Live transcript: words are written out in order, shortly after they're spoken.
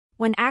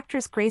When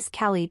actress Grace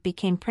Kelly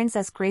became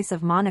Princess Grace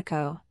of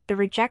Monaco, the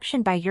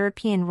rejection by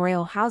European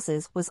royal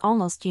houses was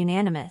almost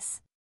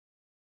unanimous.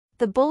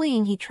 The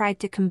bullying he tried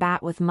to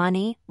combat with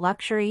money,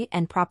 luxury,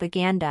 and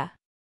propaganda.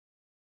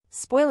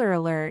 Spoiler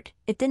alert,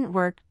 it didn't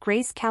work.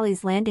 Grace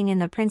Kelly's landing in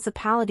the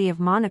Principality of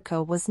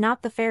Monaco was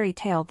not the fairy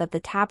tale that the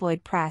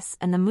tabloid press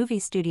and the movie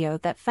studio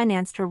that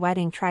financed her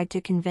wedding tried to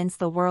convince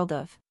the world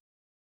of.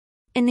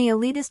 In the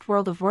elitist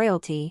world of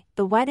royalty,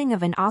 the wedding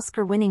of an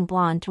Oscar-winning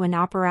blonde to an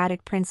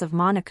operatic prince of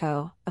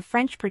Monaco, a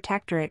French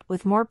protectorate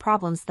with more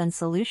problems than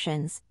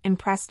solutions,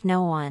 impressed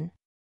no one.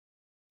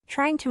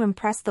 Trying to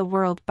impress the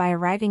world by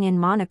arriving in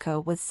Monaco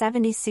with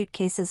 70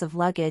 suitcases of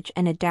luggage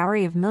and a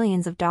dowry of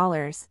millions of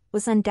dollars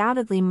was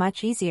undoubtedly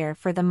much easier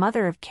for the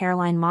mother of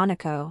Caroline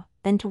Monaco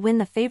than to win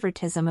the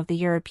favoritism of the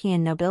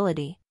European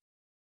nobility.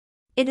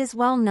 It is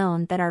well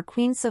known that our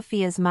Queen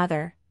Sophia's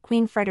mother,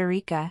 Queen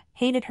Frederica,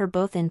 hated her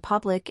both in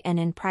public and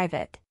in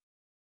private.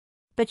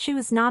 But she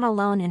was not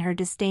alone in her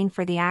disdain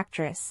for the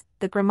actress.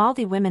 The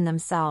Grimaldi women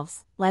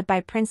themselves, led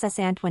by Princess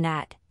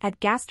Antoinette, had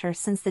gassed her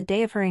since the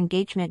day of her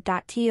engagement.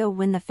 To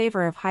win the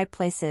favor of high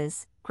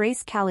places,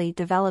 Grace Kelly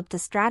developed a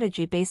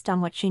strategy based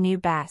on what she knew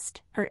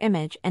best, her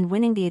image and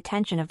winning the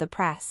attention of the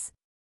press.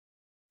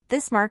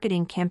 This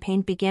marketing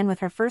campaign began with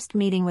her first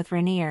meeting with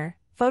Rainier,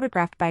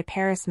 photographed by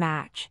Paris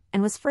Match,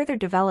 and was further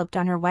developed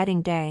on her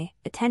wedding day,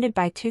 attended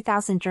by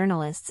 2,000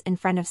 journalists in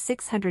front of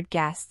 600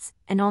 guests,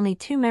 and only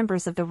 2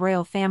 members of the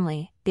royal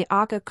family, the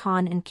Aga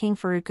Khan and King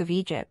Farouk of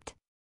Egypt.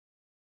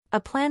 A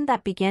plan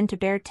that began to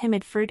bear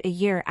timid fruit a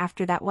year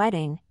after that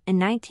wedding, in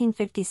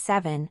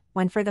 1957,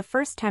 when for the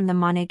first time the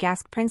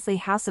Monegasque princely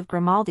house of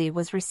Grimaldi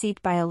was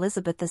received by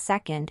Elizabeth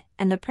II,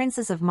 and the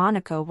princes of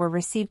Monaco were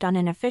received on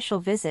an official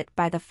visit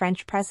by the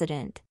French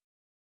president.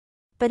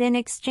 But in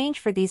exchange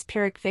for these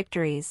Pyrrhic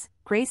victories,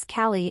 Grace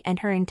Kelly and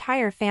her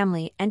entire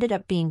family ended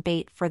up being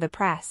bait for the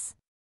press.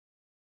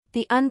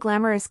 The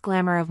unglamorous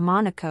glamour of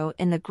Monaco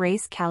in the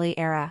Grace Kelly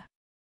era.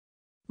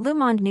 Le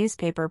Monde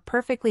newspaper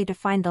perfectly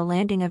defined the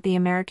landing of the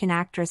American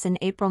actress in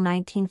April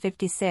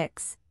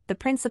 1956. The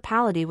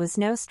Principality was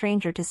no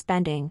stranger to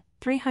spending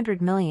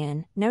 $300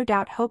 million, no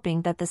doubt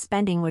hoping that the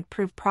spending would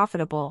prove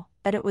profitable,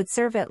 that it would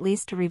serve at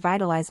least to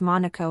revitalize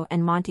Monaco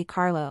and Monte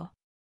Carlo.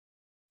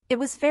 It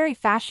was very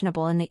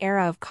fashionable in the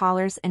era of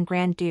collars and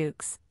Grand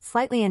Dukes,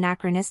 slightly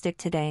anachronistic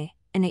today,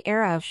 in the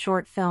era of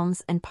short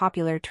films and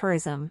popular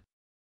tourism.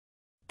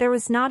 There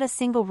was not a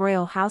single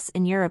royal house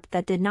in Europe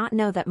that did not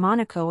know that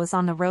Monaco was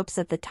on the ropes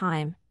at the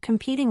time,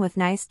 competing with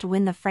Nice to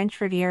win the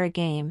French Riviera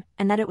game,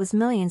 and that it was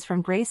millions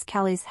from Grace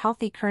Kelly's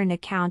healthy current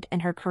account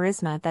and her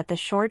charisma that the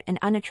short and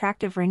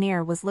unattractive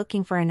Rainier was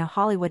looking for in a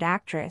Hollywood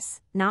actress,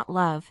 not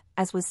love,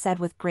 as was said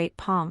with great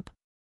pomp.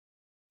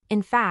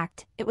 In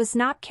fact, it was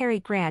not Cary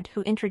Grant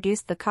who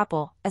introduced the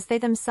couple, as they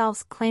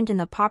themselves claimed in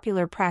the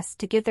popular press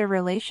to give their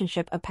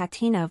relationship a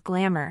patina of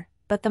glamour,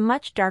 but the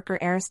much darker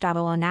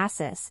Aristotle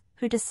Onassis,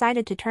 who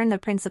decided to turn the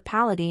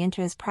Principality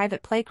into his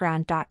private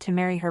playground. To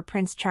marry her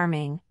Prince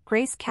Charming,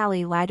 Grace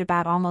Kelly lied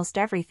about almost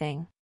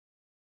everything.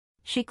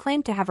 She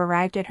claimed to have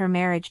arrived at her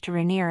marriage to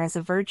Rainier as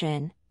a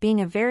virgin, being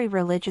a very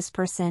religious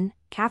person,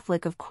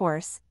 Catholic of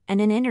course, and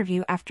in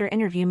interview after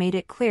interview made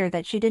it clear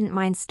that she didn't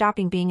mind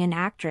stopping being an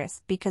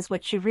actress because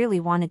what she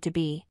really wanted to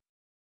be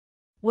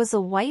was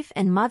a wife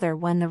and mother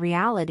when the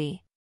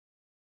reality.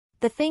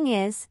 The thing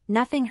is,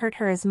 nothing hurt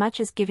her as much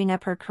as giving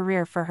up her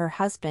career for her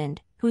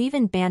husband, who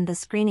even banned the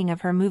screening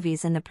of her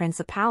movies in the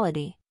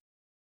Principality.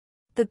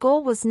 The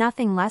goal was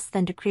nothing less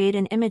than to create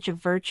an image of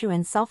virtue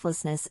and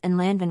selflessness in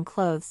Lanvin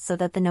clothes so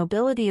that the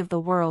nobility of the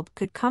world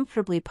could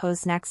comfortably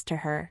pose next to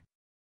her.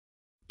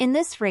 In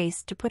this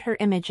race to put her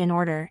image in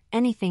order,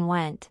 anything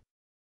went.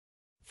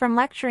 From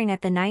lecturing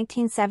at the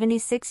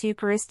 1976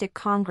 Eucharistic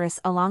Congress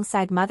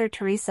alongside Mother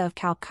Teresa of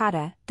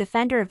Calcutta,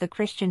 defender of the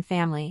Christian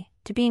family,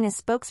 to being a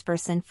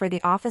spokesperson for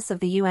the Office of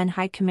the UN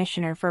High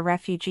Commissioner for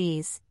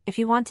Refugees. If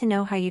you want to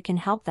know how you can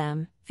help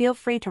them, feel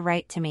free to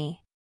write to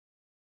me.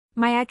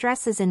 My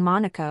address is in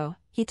Monaco,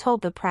 he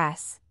told the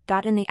press.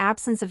 In the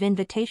absence of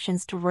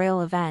invitations to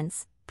royal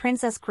events,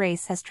 Princess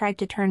Grace has tried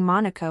to turn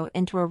Monaco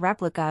into a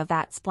replica of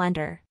that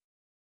splendor.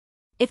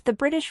 If the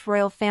British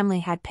royal family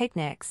had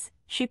picnics,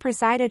 she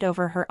presided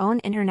over her own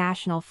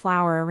international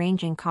flower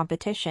arranging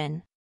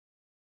competition.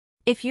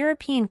 If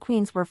European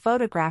queens were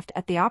photographed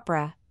at the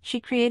opera,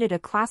 she created a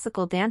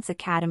classical dance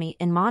academy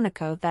in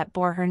Monaco that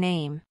bore her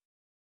name.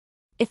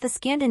 If the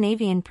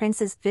Scandinavian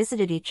princes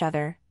visited each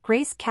other,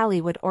 Grace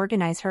Kelly would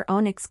organize her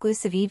own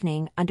exclusive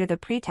evening under the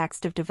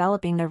pretext of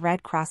developing the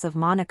Red Cross of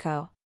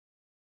Monaco.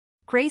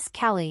 Grace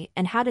Kelly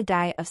and How to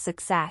Die of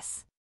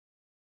Success.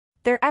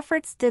 Their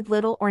efforts did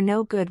little or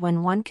no good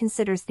when one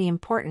considers the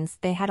importance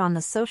they had on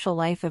the social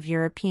life of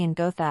European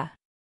Gotha.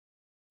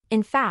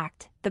 In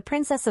fact, the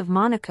Princess of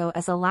Monaco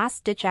as a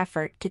last-ditch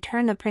effort to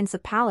turn the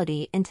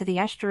Principality into the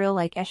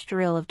Estoril-like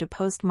Estoril of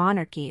deposed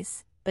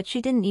monarchies, but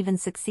she didn't even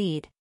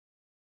succeed.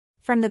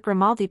 From the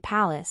Grimaldi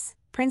Palace,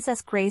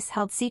 Princess Grace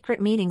held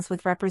secret meetings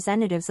with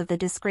representatives of the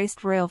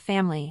disgraced royal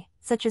family,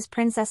 such as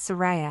Princess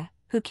Soraya,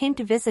 who came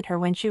to visit her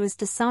when she was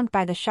disowned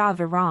by the Shah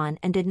of Iran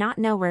and did not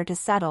know where to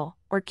settle,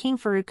 or King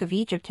Farouk of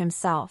Egypt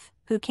himself,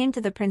 who came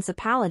to the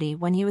principality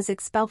when he was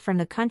expelled from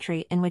the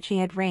country in which he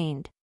had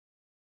reigned.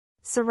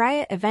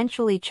 Soraya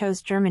eventually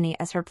chose Germany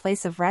as her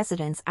place of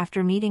residence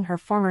after meeting her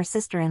former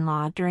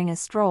sister-in-law during a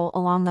stroll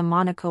along the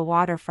Monaco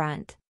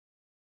waterfront.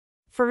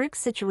 Farouk's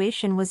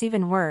situation was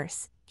even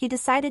worse. He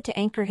decided to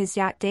anchor his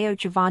yacht Deo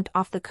Javant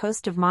off the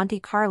coast of Monte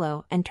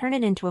Carlo and turn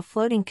it into a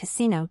floating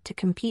casino to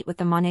compete with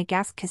the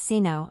Monégasque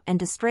casino and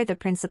destroy the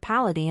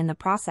principality in the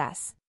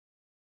process.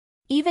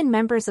 Even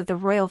members of the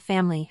royal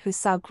family who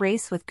saw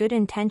Grace with good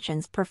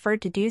intentions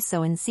preferred to do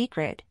so in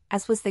secret,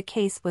 as was the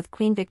case with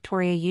Queen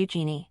Victoria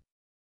Eugenie.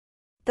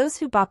 Those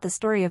who bought the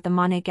story of the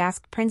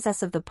Monégasque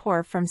Princess of the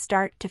Poor from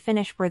start to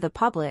finish were the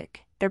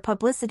public. Their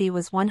publicity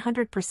was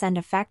 100%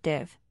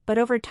 effective, but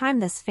over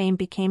time this fame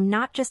became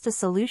not just a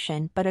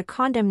solution but a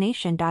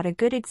condemnation. A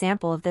good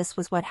example of this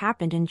was what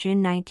happened in June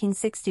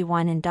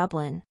 1961 in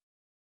Dublin.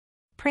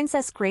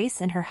 Princess Grace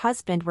and her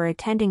husband were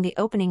attending the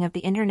opening of the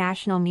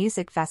International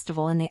Music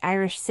Festival in the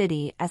Irish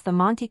city as the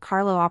Monte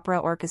Carlo Opera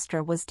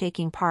Orchestra was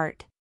taking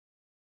part.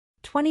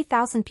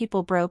 20,000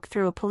 people broke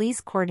through a police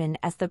cordon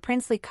as the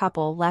princely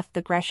couple left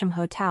the Gresham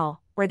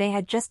Hotel, where they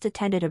had just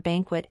attended a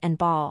banquet and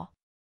ball.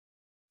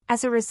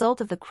 As a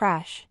result of the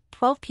crush,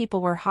 12 people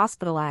were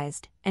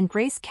hospitalized, and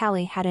Grace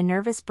Kelly had a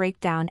nervous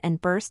breakdown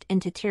and burst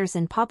into tears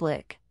in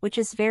public, which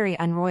is very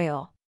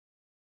unroyal.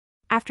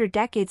 After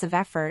decades of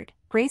effort,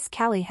 Grace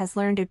Kelly has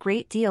learned a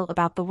great deal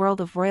about the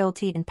world of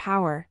royalty and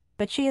power,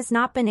 but she has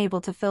not been able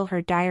to fill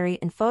her diary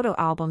and photo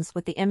albums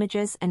with the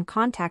images and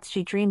contacts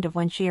she dreamed of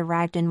when she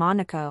arrived in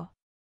Monaco.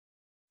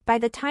 By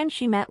the time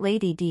she met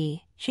Lady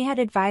Di, she had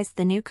advised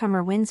the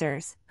newcomer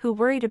Windsors, who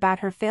worried about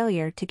her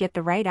failure to get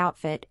the right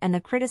outfit and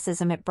the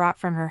criticism it brought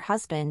from her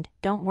husband,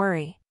 "Don't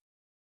worry.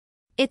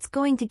 It's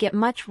going to get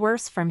much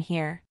worse from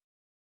here."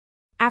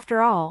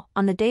 After all,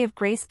 on the day of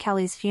Grace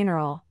Kelly's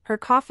funeral, her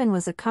coffin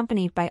was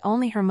accompanied by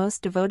only her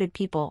most devoted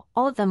people,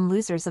 all of them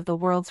losers of the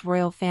world's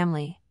royal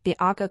family, the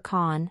Aga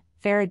Khan,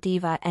 Farah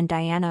Diva and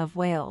Diana of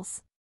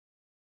Wales.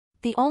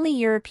 The only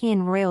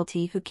European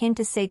royalty who came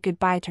to say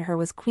goodbye to her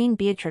was Queen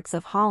Beatrix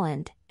of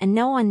Holland, and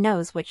no one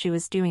knows what she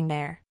was doing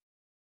there.